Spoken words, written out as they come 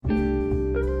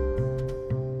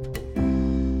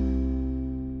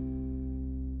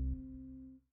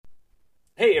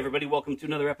everybody. Welcome to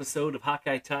another episode of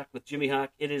Hawkeye Talk with Jimmy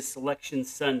Hawk. It is Selection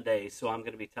Sunday, so I'm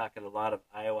going to be talking a lot of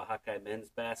Iowa Hawkeye men's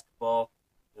basketball.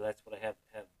 That's what I have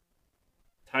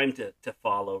time to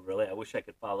follow, really. I wish I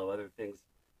could follow other things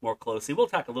more closely. We'll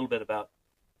talk a little bit about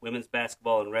women's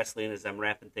basketball and wrestling as I'm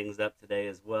wrapping things up today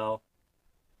as well.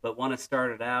 But want to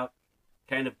start it out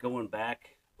kind of going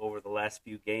back over the last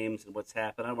few games and what's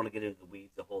happened. I don't want to get into the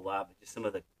weeds a whole lot, but just some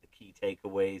of the key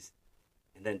takeaways,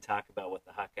 and then talk about what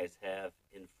the Hawkeyes have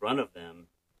in front of them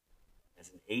as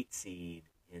an 8 seed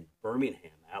in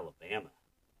Birmingham, Alabama.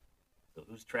 So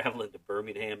who's traveling to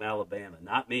Birmingham, Alabama?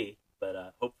 Not me,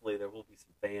 but hopefully there will be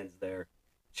some fans there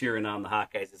cheering on the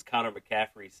Hawkeyes. As Connor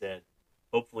McCaffrey said,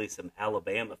 hopefully some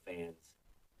Alabama fans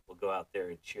will go out there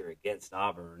and cheer against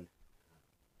Auburn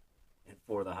and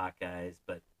for the Hawkeyes.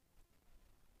 But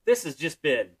this has just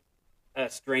been a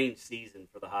strange season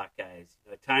for the Hawkeyes.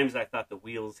 At times I thought the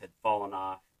wheels had fallen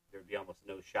off. There would be almost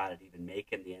no shot at even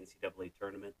making the NCAA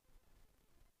tournament.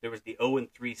 There was the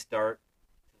 0-3 start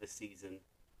to the season.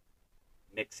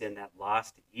 Mix in that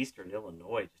loss to Eastern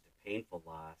Illinois, just a painful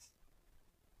loss.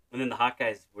 And then the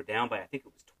Hawkeyes were down by, I think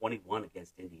it was 21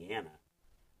 against Indiana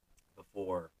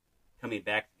before coming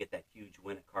back to get that huge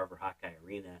win at Carver Hawkeye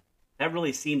Arena. That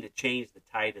really seemed to change the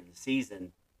tide of the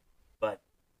season, but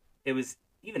it was,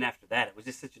 even after that, it was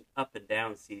just such an up and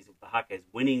down season with the Hawkeyes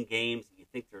winning games that you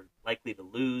think they're likely to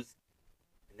lose,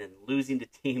 and then losing to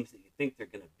teams that you think they're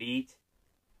going to beat.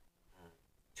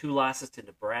 2 losses to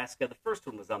Nebraska. The first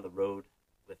one was on the road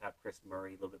without Chris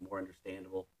Murray, a little bit more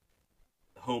understandable.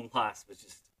 The home loss was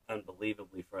just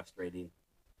unbelievably frustrating.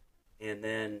 And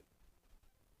then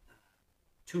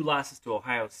 2 losses to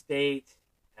Ohio State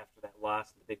after that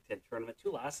loss in the Big Ten tournament.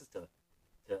 2 losses to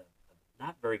a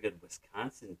not very good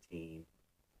Wisconsin team.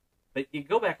 But you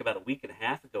go back about a week and a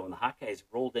half ago, and the Hawkeyes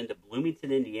rolled into Bloomington,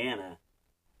 Indiana,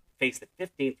 faced the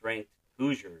 15th ranked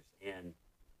Hoosiers, and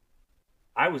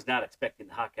I was not expecting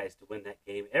the Hawkeyes to win that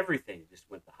game. Everything just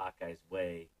went the Hawkeyes'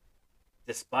 way,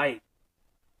 despite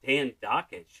Dan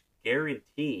Dakich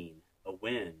guaranteeing a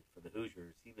win for the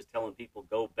Hoosiers. He was telling people,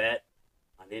 go bet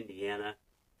on Indiana.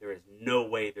 There is no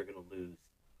way they're going to lose.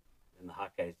 And the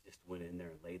Hawkeyes just went in there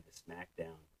and laid the smack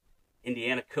down.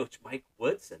 Indiana coach Mike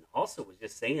Woodson also was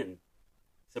just saying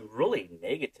some really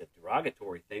negative,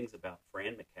 derogatory things about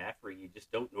Fran McCaffrey. You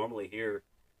just don't normally hear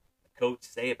a coach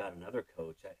say about another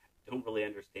coach. I don't really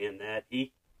understand that.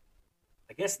 I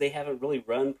guess they haven't really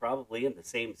run probably in the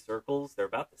same circles. They're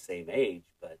about the same age,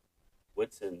 but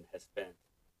Woodson has spent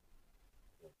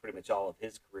pretty much all of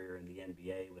his career in the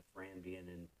NBA with Fran being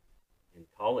in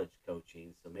college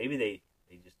coaching. So maybe they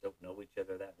just don't know each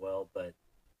other that well, but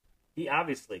he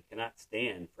obviously cannot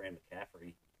stand Fran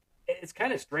McCaffrey. It's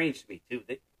kind of strange to me, too.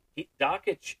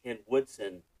 Dakich and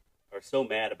Woodson are so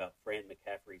mad about Fran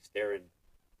McCaffrey staring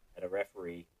at a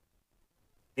referee.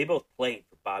 They both played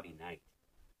for Bobby Knight.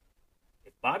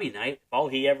 If all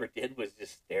he ever did was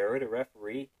just stare at a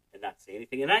referee and not say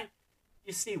anything, and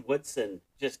you see Woodson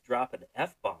just dropping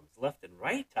F-bombs left and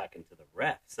right talking to the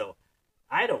ref. So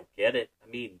I don't get it. I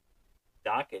mean,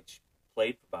 Dakich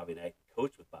played for Bobby Knight,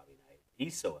 coached with Bobby Knight.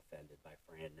 He's so offended by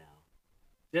Fran now.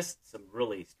 Just some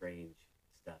really strange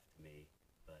stuff to me.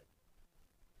 But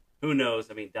who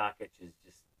knows? I mean, Dakich is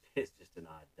just an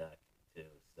odd duck too.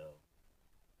 So,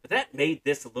 but that made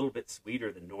this a little bit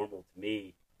sweeter than normal to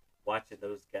me. Watching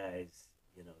those guys,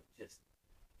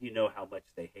 how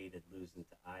much they hated losing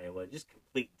to Iowa. Just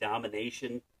complete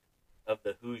domination of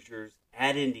the Hoosiers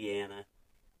at Indiana,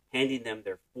 handing them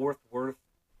their fourth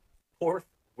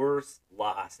worst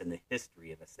loss in the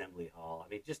history of Assembly Hall. I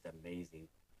mean, just amazing.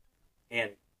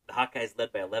 And the Hawkeyes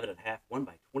led by 11 at half, won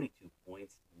by 22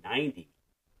 points,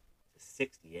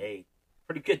 90-68.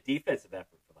 Pretty good defensive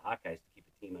effort for the Hawkeyes to keep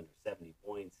a team under 70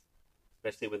 points,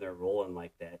 especially when they're rolling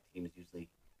like that. Teams usually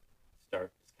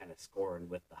start just kind of scoring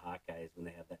with the Hawkeyes when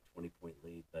they have that 20-point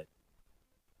lead. But,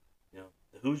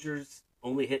 the Hoosiers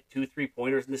only hit 2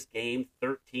 3-pointers in this game,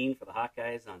 13 for the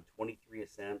Hawkeyes on 23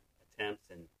 attempts, and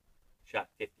shot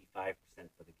 55%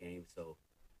 for the game. So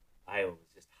Iowa was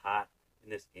just hot in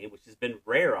this game, which has been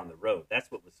rare on the road. That's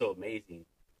what was so amazing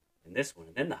in this one.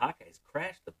 And then the Hawkeyes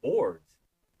crashed the boards,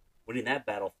 winning that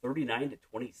battle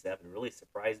 39-27. Really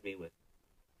surprised me with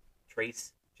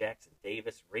Trace Jackson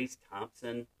Davis, Race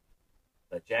Thompson.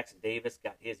 But Jackson Davis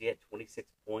got his. He had 26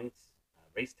 points.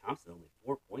 Race Thompson only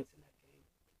 4 points in that game.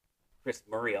 Chris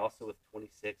Murray also with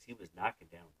 26. He was knocking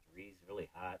down threes, really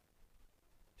hot.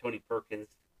 Tony Perkins,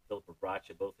 Philip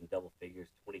Bracha, both in double figures,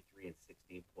 23 and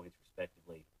 16 points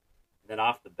respectively. And then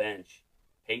off the bench,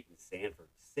 Peyton Sanford,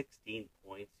 16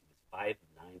 points. He was 5 of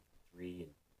 9 from 3.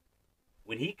 And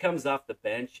when he comes off the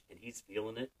bench and he's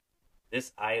feeling it,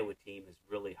 This Iowa team is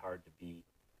really hard to beat.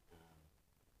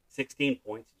 16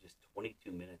 points in just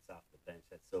 22 minutes off the bench.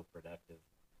 That's so productive.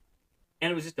 And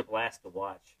it was just a blast to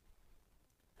watch.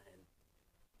 And,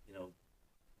 you know,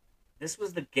 this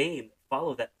was the game that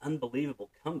followed that unbelievable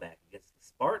comeback against the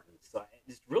Spartans. So it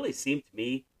just really seemed to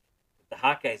me that the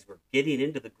Hawkeyes were getting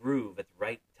into the groove at the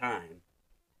right time,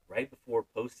 right before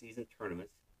postseason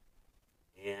tournaments.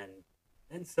 And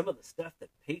then some of the stuff that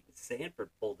Peyton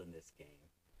Sandfort pulled in this game,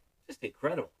 just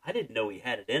incredible. I didn't know he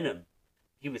had it in him.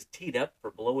 He was teed up for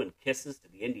blowing kisses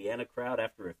to the Indiana crowd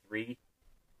after a three.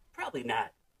 Probably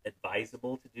not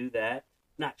advisable to do that.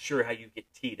 Not sure how you get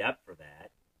teed up for that.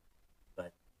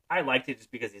 But I liked it just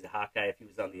because he's a Hawkeye. If he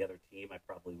was on the other team, I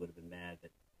probably would have been mad.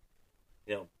 But,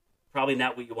 probably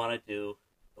not what you want to do.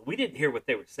 But we didn't hear what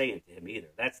they were saying to him either.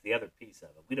 That's the other piece of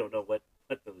it. We don't know what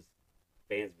those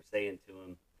fans were saying to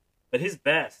him. But his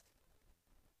best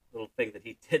little thing that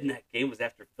he did in that game was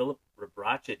after Philip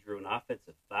Rebraca drew an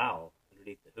offensive foul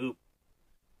underneath the hoop.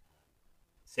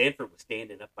 Sandfort was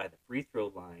standing up by the free throw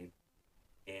line,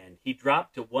 and he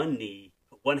dropped to one knee,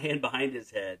 put one hand behind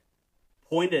his head,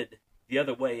 pointed the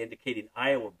other way, indicating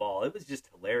Iowa ball. It was just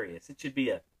hilarious. It should be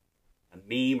a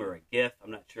meme or a GIF.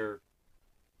 I'm not sure if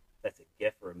that's a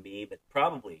GIF or a meme, but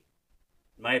probably,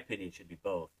 in my opinion, should be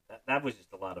both. That was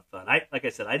just a lot of fun. Like I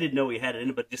said, I didn't know he had it in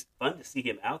him, but just fun to see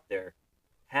him out there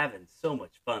having so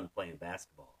much fun playing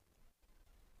basketball.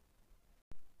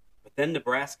 But then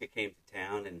Nebraska came to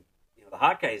town, and the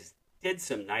Hawkeyes did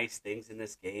some nice things in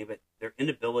this game, but their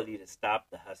inability to stop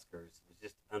the Huskers was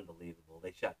just unbelievable.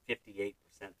 They shot 58%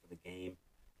 for the game,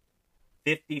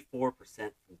 54%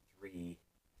 from three,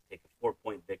 to take a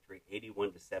 4-point victory,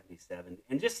 81-77,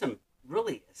 and just some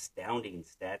really astounding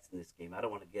stats in this game. I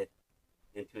don't want to get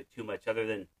into it too much, other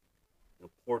than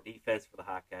poor defense for the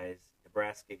Hawkeyes.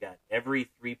 Nebraska got every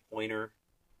three-pointer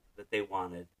that they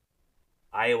wanted.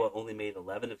 Iowa only made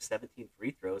 11 of 17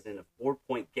 free throws in a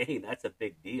 4-point game. That's a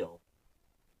big deal.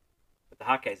 But the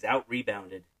Hawkeyes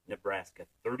out-rebounded Nebraska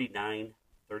 39-37,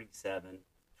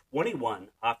 21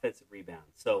 offensive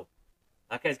rebounds. So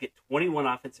Hawkeyes get 21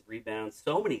 offensive rebounds,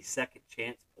 so many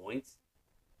second-chance points,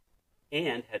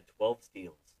 and had 12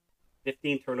 steals.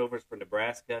 15 turnovers for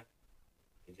Nebraska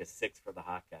and just 6 for the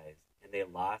Hawkeyes. And they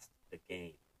lost the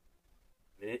game.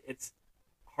 I mean, it's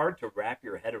hard to wrap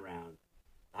your head around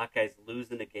the Hawkeyes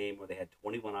losing a game where they had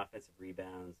 21 offensive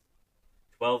rebounds,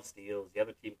 12 steals. The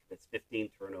other team commits 15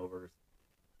 turnovers.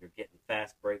 You're getting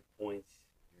fast break points.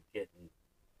 You're getting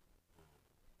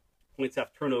points off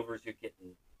turnovers. You're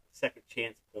getting second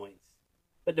chance points.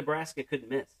 But Nebraska couldn't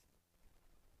miss.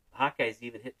 The Hawkeyes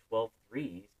even hit 12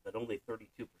 threes, but only 32%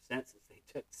 since they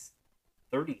took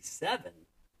 37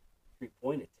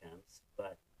 three-point attempts.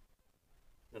 But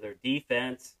their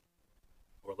defense,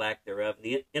 or lack thereof,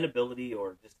 the inability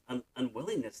or just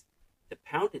unwillingness to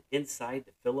pound it inside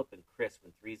to Phillip and Chris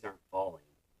when threes aren't falling,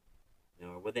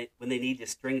 or when they need to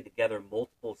string together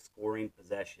multiple scoring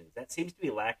possessions. That seems to be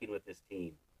lacking with this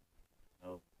team.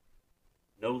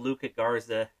 No Luka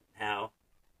Garza now,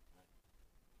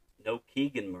 no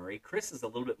Keegan Murray. Chris is a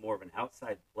little bit more of an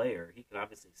outside player. He can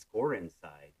obviously score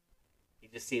inside. He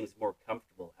just seems more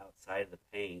comfortable outside of the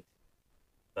paint.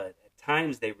 But at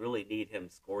times they really need him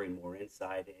scoring more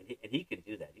inside, and he can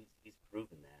do that. He's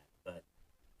proven that. But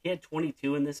he had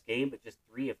 22 in this game, but just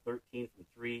 3 of 13 from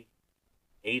 3,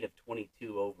 8 of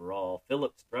 22 overall.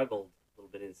 Phillip struggled a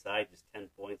little bit inside, just 10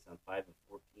 points on 5 of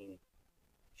 14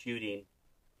 shooting.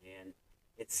 And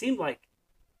it seemed like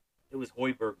it was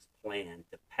Hoiberg's plan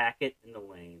to pack it in the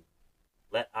lane,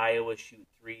 let Iowa shoot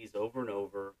threes over and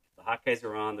over. If the Hawkeyes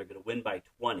are on, they're going to win by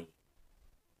 20.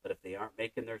 But if they aren't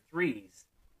making their threes,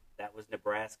 that was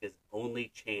Nebraska's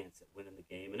only chance at winning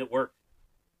the game, and it worked.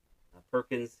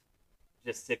 Perkins,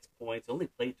 just 6 points, only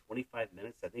played 25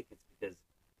 minutes. I think it's because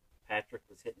Patrick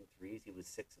was hitting threes. He was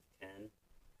 6 of 10.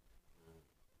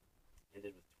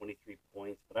 Ended with 23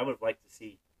 points. But I would have liked to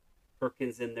see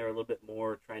Perkins in there a little bit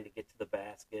more, trying to get to the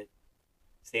basket.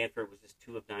 Sandfort was just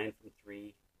 2 of 9 from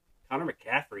 3. Connor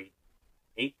McCaffrey,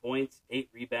 8 points, 8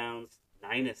 rebounds,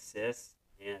 9 assists,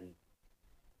 and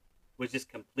was just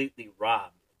completely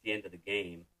robbed at the end of the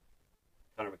game.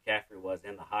 Connor McCaffrey was,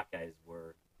 and the Hawkeyes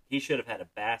were. He should have had a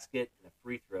basket and a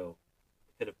free throw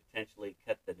that could have potentially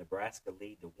cut the Nebraska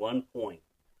lead to 1 point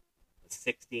with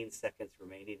 16 seconds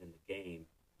remaining in the game.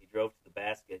 He drove to the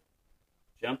basket,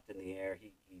 jumped in the air.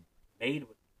 He made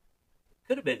what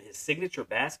could have been his signature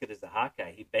basket as a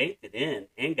Hawkeye. He banked it in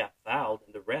and got fouled,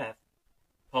 and the ref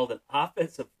called an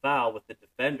offensive foul with the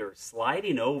defender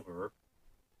sliding over,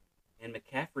 and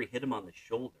McCaffrey hit him on the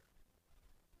shoulder.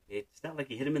 It's not like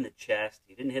he hit him in the chest.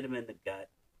 He didn't hit him in the gut.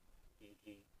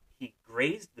 He he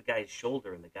grazed the guy's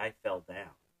shoulder and the guy fell down.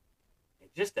 And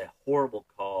just a horrible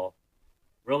call.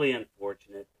 Really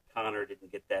unfortunate. Connor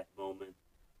didn't get that moment.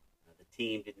 The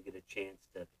team didn't get a chance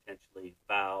to potentially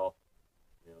foul.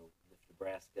 If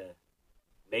Nebraska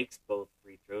makes both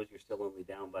free throws, you're still only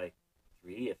down by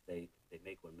 3. If they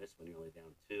make one, miss one, you're only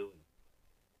down 2. And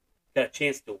got a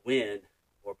chance to win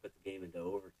or put the game into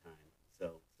overtime.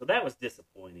 So that was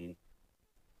disappointing.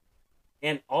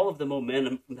 And all of the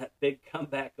momentum from that big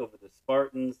comeback over the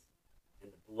Spartans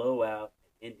and the blowout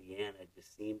at Indiana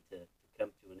just seemed to come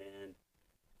to an end.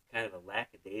 Kind of a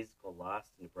lackadaisical loss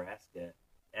to Nebraska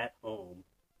at home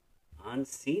on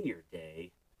Senior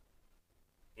Day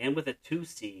and with a 2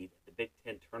 seed at the Big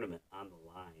Ten tournament on the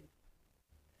line.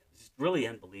 It was just really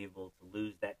unbelievable to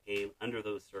lose that game under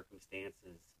those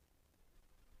circumstances.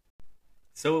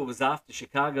 So it was off to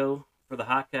Chicago for the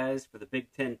Hawkeyes for the Big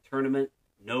Ten tournament.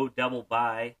 No double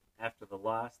bye after the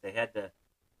loss. They had to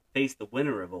face the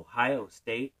winner of Ohio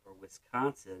State or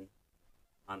Wisconsin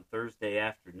on Thursday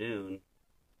afternoon.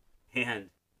 And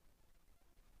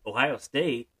Ohio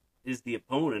State is the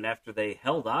opponent after they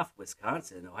held off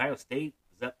Wisconsin. Ohio State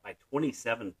was up by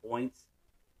 27 points.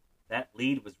 That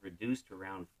lead was reduced to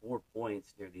around 4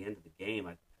 points near the end of the game.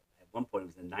 At one point, it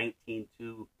was a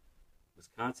 19-2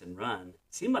 Wisconsin run. It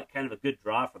seemed like kind of a good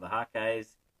draw for the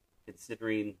Hawkeyes,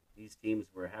 considering these teams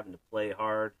were having to play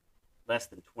hard less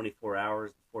than 24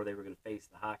 hours before they were going to face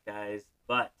the Hawkeyes.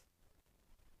 But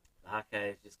the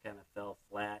Hawkeyes just kind of fell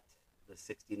flat. The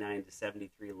 69-73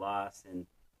 loss, and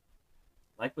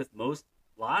like with most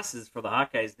losses for the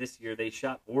Hawkeyes this year, they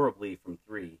shot horribly from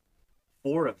 3.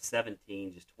 4 of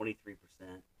 17, just 23%.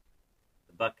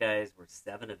 The Buckeyes were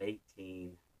 7 of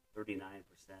 18, 39%.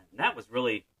 And that was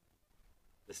really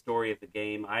the story of the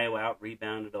game. Iowa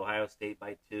out-rebounded Ohio State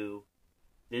by 2.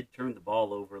 Did turn the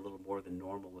ball over a little more than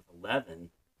normal with 11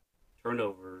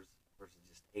 turnovers versus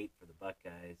just 8 for the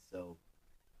Buckeyes. So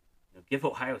give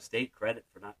Ohio State credit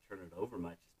for not turning it over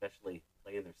much, especially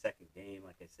playing their second game,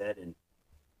 like I said, in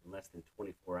less than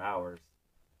 24 hours.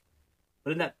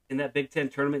 But in that Big Ten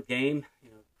tournament game,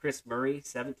 Chris Murray,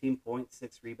 17 points,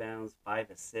 6 rebounds,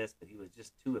 5 assists, but he was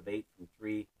just 2 of 8 from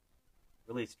 3,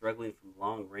 really struggling from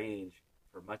long range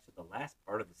for much of the last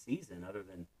part of the season, other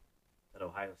than that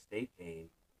Ohio State game.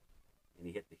 And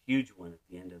he hit the huge one at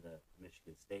the end of the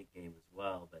Michigan State game as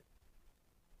well. But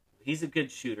he's a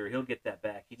good shooter. He'll get that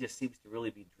back. He just seems to really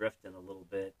be drifting a little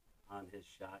bit on his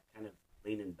shot, kind of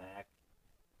leaning back,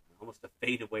 almost a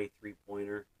fadeaway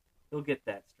three-pointer. He'll get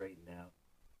that straightened out.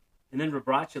 And then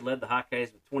Rebraca led the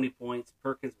Hawkeyes with 20 points.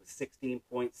 Perkins with 16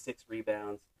 points, 6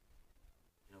 rebounds.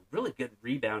 Really good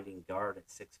rebounding guard at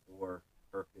 6'4",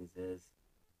 Perkins is.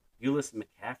 Ulis and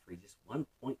McCaffrey, just 1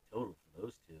 point total for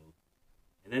those two.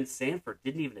 And then Sanford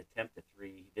didn't even attempt a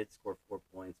 3. He did score 4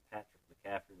 points. Patrick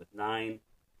McCaffrey with 9.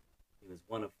 He was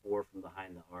 1 of 4 from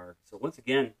behind the arc. So once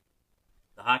again,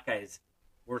 the Hawkeyes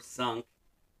were sunk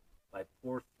by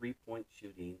poor 3-point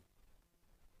shooting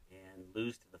and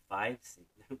lose to the 5 seed.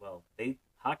 Well,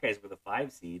 Hawkeyes were the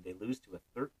 5 seed. They lose to a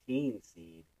 13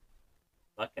 seed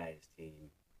Buckeyes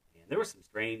team. And there were some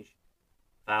strange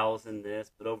fouls in this,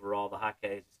 but overall the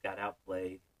Hawkeyes just got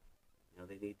outplayed.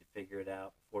 They need to figure it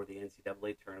out before the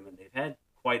NCAA tournament. They've had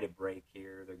quite a break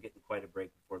here. They're getting quite a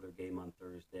break before their game on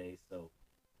Thursday. So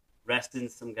resting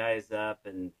some guys up,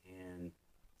 and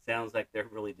sounds like they're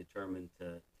really determined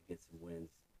to get some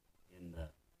wins in the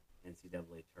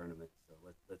NCAA tournament. So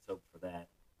let's hope for that.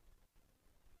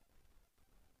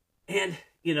 And,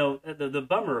 the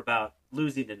bummer about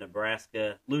losing to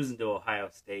Nebraska, losing to Ohio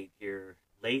State here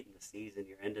late in the season,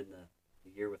 you're ending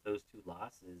the year with those 2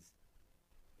 losses,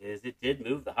 is it did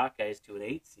move the Hawkeyes to an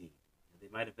 8 seed. They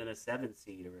might have been a 7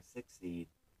 seed or a 6 seed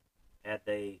had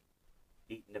they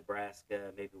beaten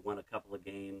Nebraska, maybe won a couple of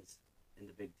games in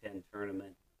the Big Ten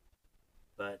tournament.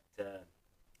 But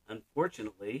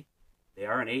unfortunately, they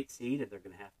are an 8 seed, and they're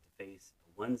going to have to face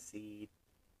a 1 seed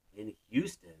in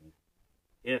Houston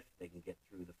if they can get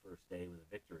through the first day with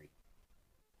a victory.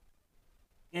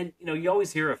 And, you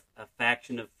always hear a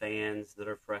faction of fans that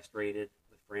are frustrated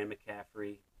with Fran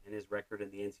McCaffrey and his record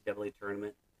in the NCAA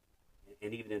tournament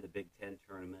and even in the Big Ten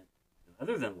tournament.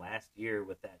 Other than last year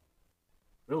with that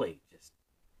really just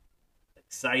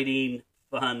exciting,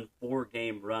 fun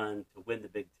 4-game run to win the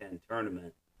Big Ten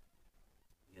tournament,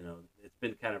 it's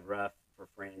been kind of rough for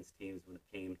Fran's teams when it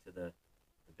came to the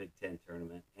Big Ten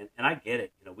tournament. And I get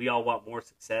it. We all want more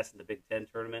success in the Big Ten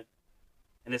tournament,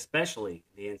 and especially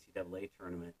the NCAA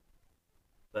tournament.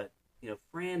 But,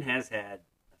 Fran has had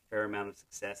a fair amount of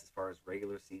success as far as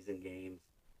regular season games.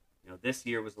 This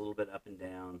year was a little bit up and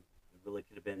down. It really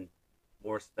could have been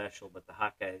more special, but the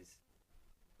Hawkeyes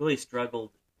really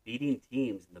struggled beating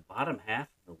teams in the bottom half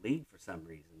of the league for some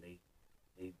reason.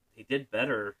 They did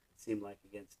better, it seemed like,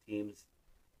 against teams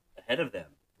ahead of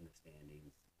them in the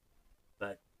standings.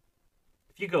 But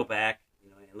if you go back,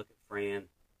 and look at Fran,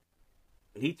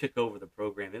 when he took over the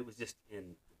program, it was just in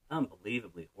an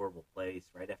unbelievably horrible place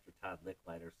right after Todd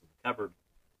Licklider. So the cupboard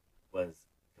was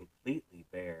completely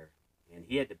bare, and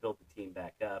he had to build the team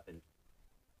back up. And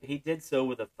he did so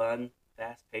with a fun,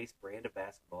 fast-paced brand of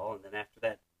basketball. And then after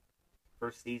that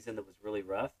first season that was really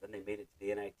rough, then they made it to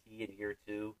the NIT in year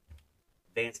 2,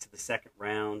 advanced to the second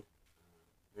round,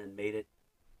 and then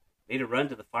made a run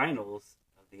to the finals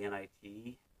of the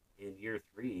NIT in year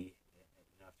 3,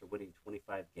 after winning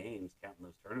 25 games, counting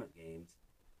those tournament games,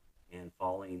 and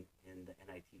falling in the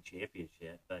NIT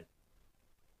championship. But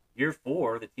year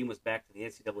 4, the team was back to the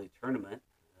NCAA tournament,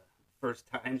 first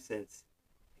time since,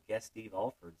 I guess, Steve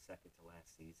Alford's second to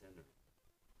last season, or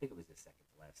I think it was his second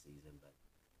to last season.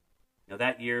 But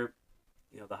that year,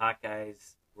 the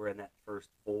Hawkeyes were in that first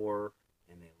 4,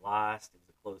 and they lost. It was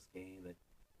a close game, but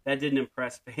that didn't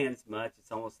impress fans much.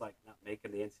 It's almost like not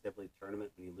making the NCAA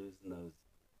tournament when you lose in those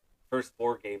first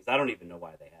 4 games. I don't even know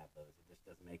why they have those. It just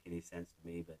doesn't make any sense to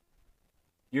me. But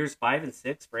years 5 and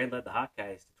 6, Fran led the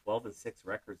Hawkeyes to 12-6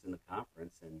 records in the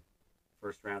conference and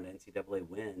first round NCAA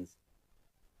wins.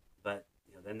 But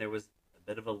then there was a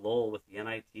bit of a lull with the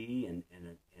NIT and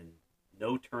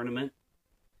no tournament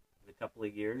in a couple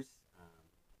of years.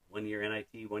 1 year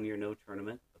NIT, 1 year no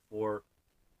tournament, before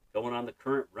going on the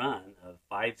current run of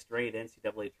 5 straight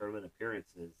NCAA tournament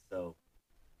appearances. So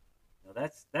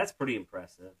that's pretty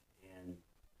impressive. And,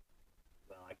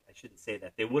 well, I shouldn't say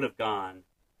that. They would have gone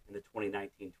in the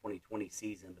 2019-2020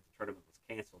 season, but the tournament was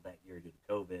canceled that year due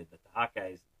to COVID. But the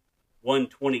Hawkeyes won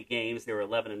 20 games. They were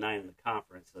 11-9 in the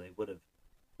conference, so they would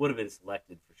have been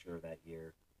selected for sure that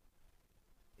year.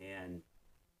 And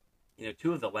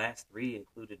 2 of the last 3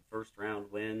 included first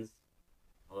round wins,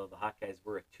 although the Hawkeyes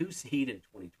were a 2 seed in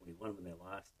 2021 when they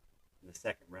lost in the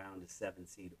second round to 7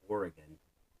 seed Oregon.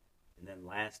 And then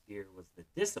last year was the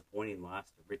disappointing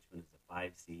loss to Richmond as a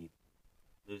 5 seed,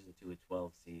 losing to a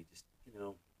 12 seed. Just,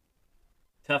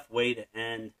 tough way to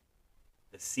end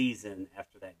the season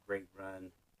after that great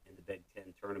run in the Big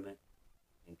Ten tournament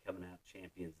and coming out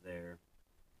champions there.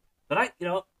 But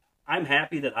I'm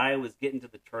happy that Iowa's getting to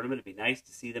the tournament. It'd be nice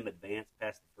to see them advance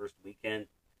past the first weekend,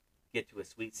 get to a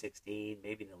Sweet 16,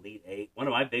 maybe an Elite 8. One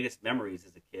of my biggest memories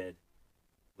as a kid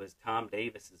was Tom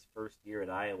Davis's first year at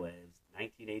Iowa. It was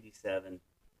 1987.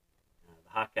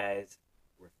 The Hawkeyes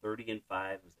were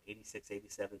 30-5. It was the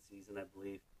 86-87 season, I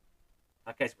believe.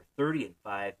 Hawkeyes were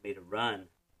 30-5, made a run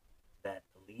to that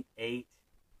Elite 8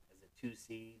 as a 2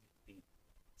 seed, beat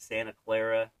Santa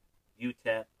Clara,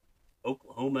 UTEP,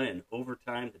 Oklahoma in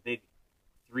overtime, the big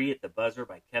 3 at the buzzer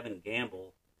by Kevin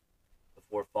Gamble,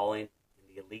 before falling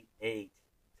in the Elite 8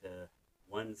 to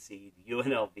 1 seed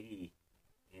UNLV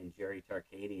and Jerry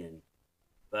Tarkanian.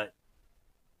 But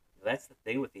that's the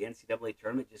thing with the NCAA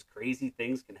tournament, just crazy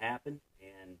things can happen,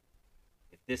 and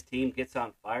if this team gets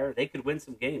on fire, they could win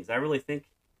some games. I really think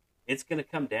it's going to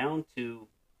come down to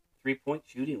 3-point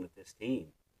shooting with this team.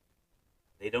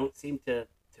 They don't seem to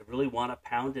really want to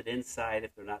pound it inside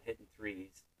if they're not hitting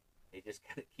threes. They just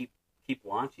got to keep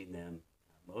launching them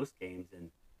most games,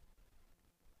 and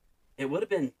it would have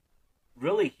been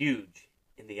really huge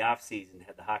in the offseason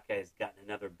had the Hawkeyes gotten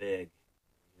another big,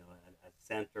 a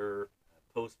center,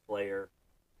 a post player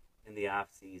in the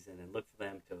offseason, and look for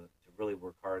them to really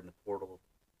work hard in the portal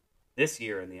this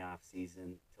year in the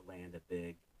offseason to land a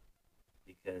big,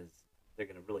 because they're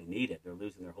going to really need it. They're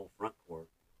losing their whole front court.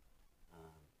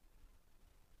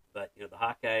 But the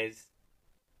Hawkeyes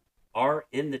are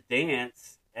in the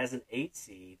dance as an 8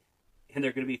 seed, and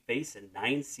they're going to be facing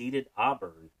 9-seeded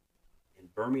Auburn in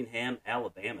Birmingham,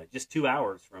 Alabama, just 2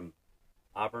 hours from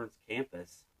Auburn's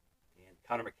campus. And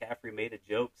Connor McCaffrey made a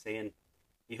joke saying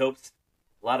he hopes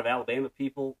a lot of Alabama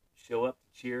people show up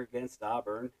to cheer against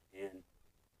Auburn, and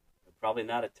probably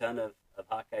not a ton of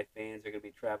Hawkeye fans are going to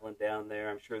be traveling down there.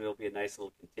 I'm sure there'll be a nice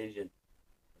little contingent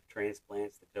of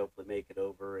transplants that could hopefully make it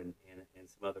over, and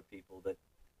some other people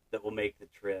that will make the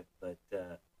trip. But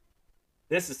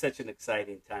this is such an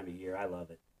exciting time of year. I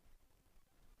love it.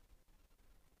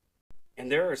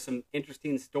 And there are some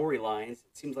interesting storylines.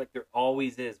 It seems like there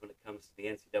always is when it comes to the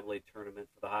NCAA tournament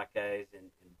for the Hawkeyes. And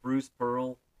Bruce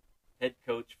Pearl, head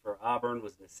coach for Auburn,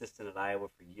 was an assistant at Iowa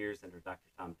for years under Dr.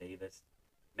 Tom Davis.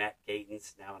 Matt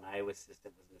Gatens, now an Iowa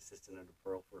assistant, was an assistant under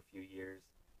Pearl for a few years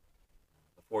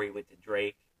before he went to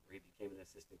Drake, where he became an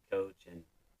assistant coach. And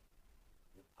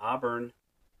Auburn,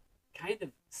 kind of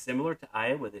similar to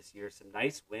Iowa this year, some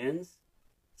nice wins,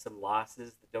 some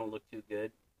losses that don't look too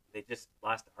good. They just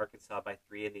lost to Arkansas by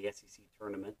 3 in the SEC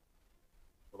tournament.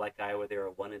 So like Iowa, they were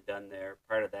a one and done there.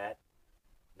 Prior to that,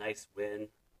 nice win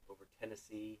over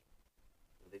Tennessee.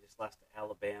 They just lost to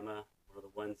Alabama, one of the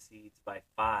one seeds, by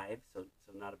 5, so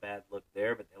not a bad look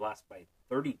there. But they lost by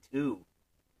 32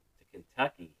 to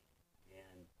Kentucky,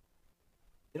 and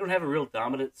they don't have a real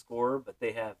dominant scorer, but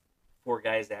they have 4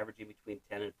 guys averaging between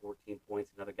 10 and 14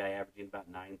 points. Another guy averaging about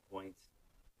 9 points.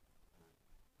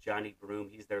 Johnny Broom,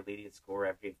 he's their leading scorer,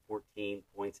 averaging 14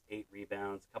 points, 8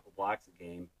 rebounds, a couple blocks a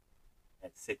game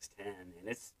at 6'10". And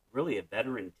it's really a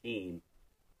veteran team.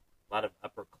 A lot of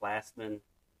upperclassmen.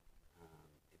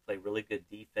 They play really good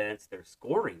defense. Their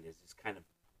scoring is just kind of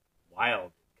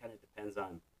wild. It kind of depends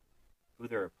on who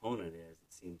their opponent is,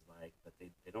 it seems like. But they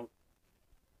don't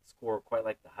score quite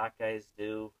like the Hawkeyes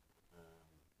do.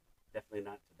 Definitely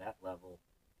not to that level.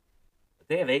 But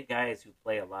they have 8 guys who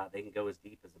play a lot. They can go as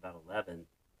deep as about 11.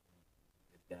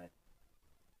 They've got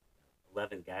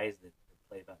 11 guys that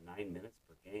play about 9 minutes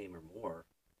per game or more.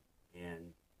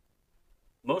 And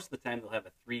most of the time they'll have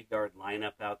a 3-guard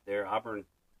lineup out there. Auburn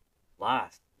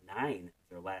lost 9 of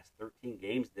their last 13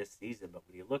 games this season. But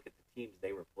when you look at the teams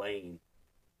they were playing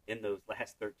in those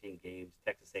last 13 games,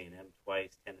 Texas A&M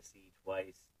twice, Tennessee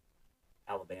twice,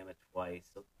 Alabama twice.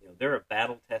 So, they're a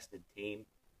battle-tested team.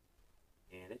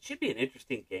 And it should be an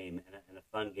interesting game and a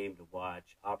fun game to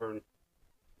watch. Auburn,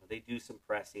 they do some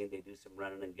pressing. They do some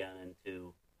running and gunning,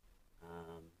 too.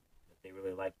 But they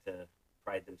really like to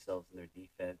pride themselves in their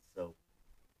defense. So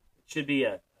it should be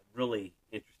a really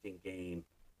interesting game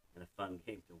and a fun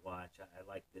game to watch. I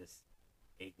like this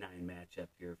 8-9 matchup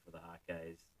here for the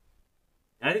Hawkeyes.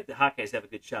 And I think the Hawkeyes have a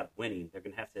good shot at winning. They're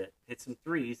going to have to hit some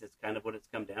threes. That's kind of what it's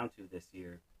come down to this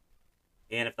year.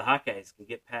 And if the Hawkeyes can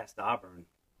get past Auburn,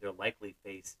 they'll likely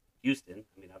face Houston.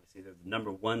 I mean, obviously, they're the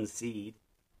number 1 seed.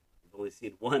 We've only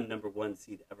seen one number 1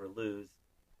 seed ever lose.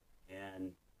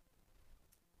 And,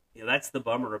 that's the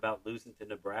bummer about losing to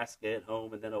Nebraska at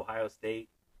home and then Ohio State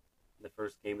in the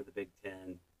first game of the Big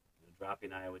Ten,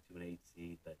 dropping Iowa to an 8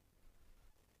 seed. But,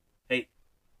 hey,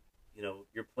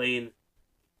 you're playing,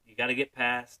 you got to get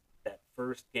past that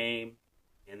first game,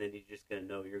 and then you're just going to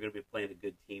know you're going to be playing a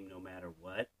good team no matter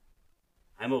what.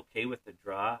 I'm okay with the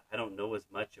draw. I don't know as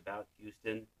much about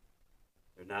Houston.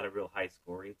 They're not a real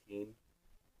high-scoring team.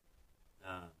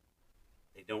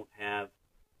 They don't have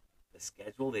the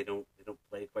schedule. They don't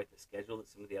play quite the schedule that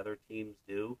some of the other teams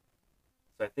do.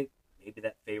 So I think maybe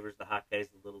that favors the Hawkeyes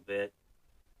a little bit.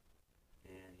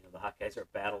 And the Hawkeyes are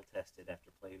battle-tested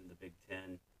after playing in the Big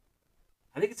Ten.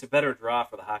 I think it's a better draw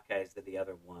for the Hawkeyes than the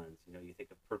other ones. You think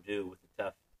of Purdue with a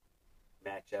tough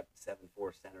matchup,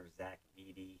 7'4" center Zach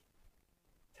Edey.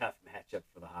 Tough matchup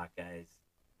for the Hawkeyes.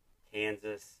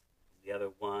 Kansas is the other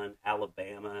one.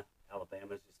 Alabama's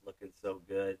just looking so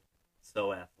good,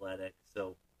 so athletic.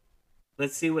 So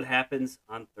let's see what happens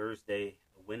on Thursday.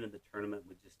 A win in the tournament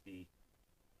would just be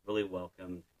really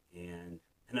welcomed, and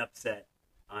an upset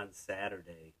on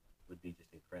Saturday would be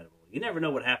just incredible. You never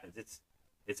know what happens.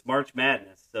 It's March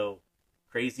Madness, so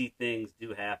crazy things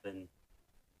do happen.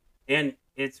 And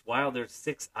it's wild. There's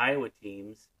 6 Iowa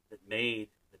teams that made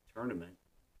the tournament.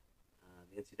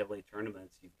 The NCAA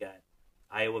tournaments, you've got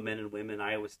Iowa men and women,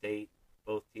 Iowa State,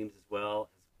 both teams as well,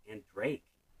 and Drake,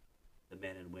 the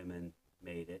men and women,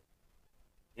 made it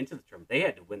into the tournament. They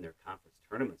had to win their conference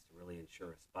tournaments to really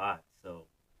ensure a spot. So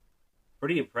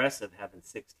pretty impressive having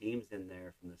 6 teams in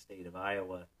there from the state of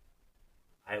Iowa.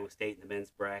 Iowa State in the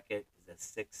men's bracket is a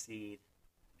 6 seed.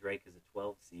 Drake is a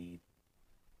 12 seed.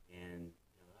 And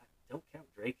don't count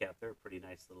Drake out. They're a pretty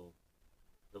nice little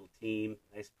team,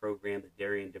 nice program that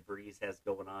Darian DeVries has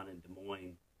going on in Des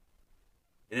Moines.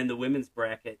 And then the women's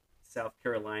bracket, South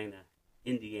Carolina,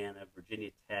 Indiana, Virginia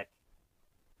Tech,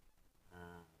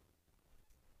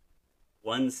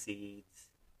 1 seeds,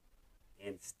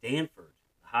 and Stanford.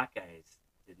 The Hawkeyes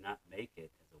did not make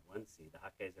it as a 1 seed. The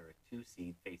Hawkeyes are a 2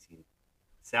 seed facing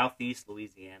Southeast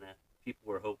Louisiana.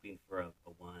 People were hoping for a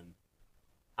 1.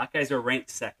 Hawkeyes are ranked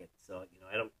 2nd, so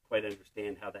I don't quite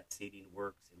understand how that seeding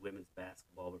works in women's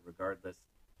basketball, but regardless,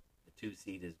 the 2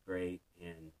 seed is great,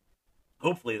 and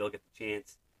hopefully they'll get the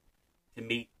chance to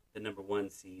meet the number 1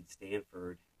 seed,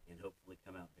 Stanford, and hopefully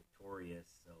come out victorious.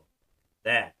 So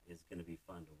that is going to be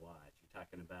fun to watch. You're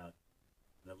talking about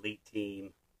an elite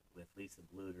team with Lisa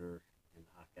Bluder and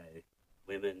Hawkeye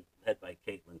women led by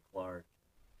Caitlin Clark.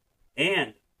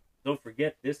 And don't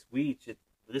forget, this week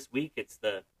it's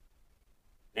the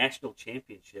National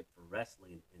Championship for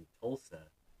Wrestling in Tulsa.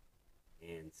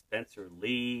 And Spencer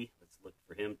Lee, let's look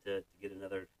for him to get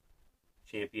another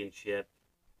championship.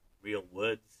 Real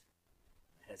Woods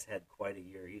has had quite a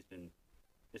year. He's been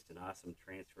just an awesome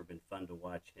transfer. Been fun to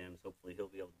watch him. So hopefully he'll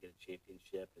be able to get a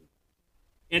championship. And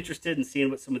interested in seeing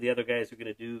what some of the other guys are going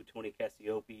to do. Tony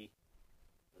Cassiope,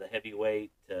 the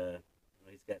heavyweight,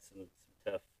 he's got some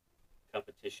tough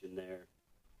competition there.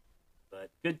 But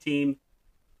good team,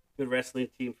 good wrestling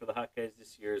team for the Hawkeyes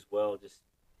this year as well.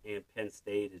 And Penn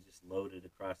State is just loaded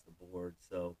across the board.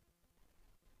 So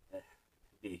it'd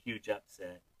be a huge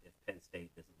upset if Penn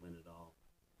State doesn't win it all.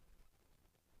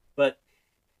 But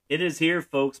it is here,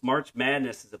 folks. March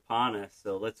Madness is upon us.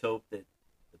 So let's hope that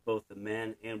both the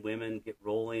men and women get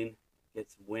rolling,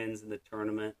 get some wins in the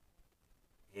tournament.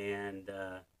 And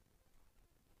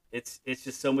it's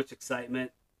just so much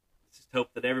excitement. Let's just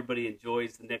hope that everybody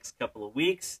enjoys the next couple of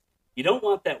weeks. You don't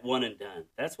want that one and done.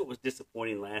 That's what was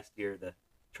disappointing last year. The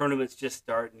tournament's just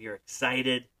starting. You're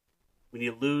excited. When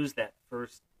you lose that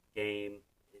first game,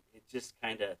 it just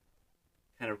kind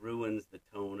of ruins the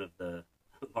tone of the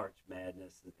March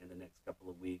Madness in the next couple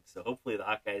of weeks. So hopefully the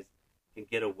Hawkeyes can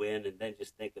get a win, and then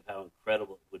just think of how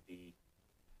incredible it would be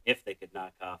if they could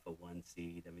knock off a 1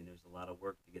 seed. I mean, there's a lot of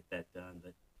work to get that done,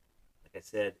 but like I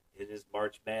said, it is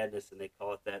March Madness, and they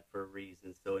call it that for a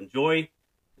reason. So enjoy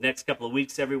the next couple of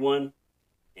weeks, everyone,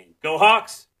 and go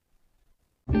Hawks!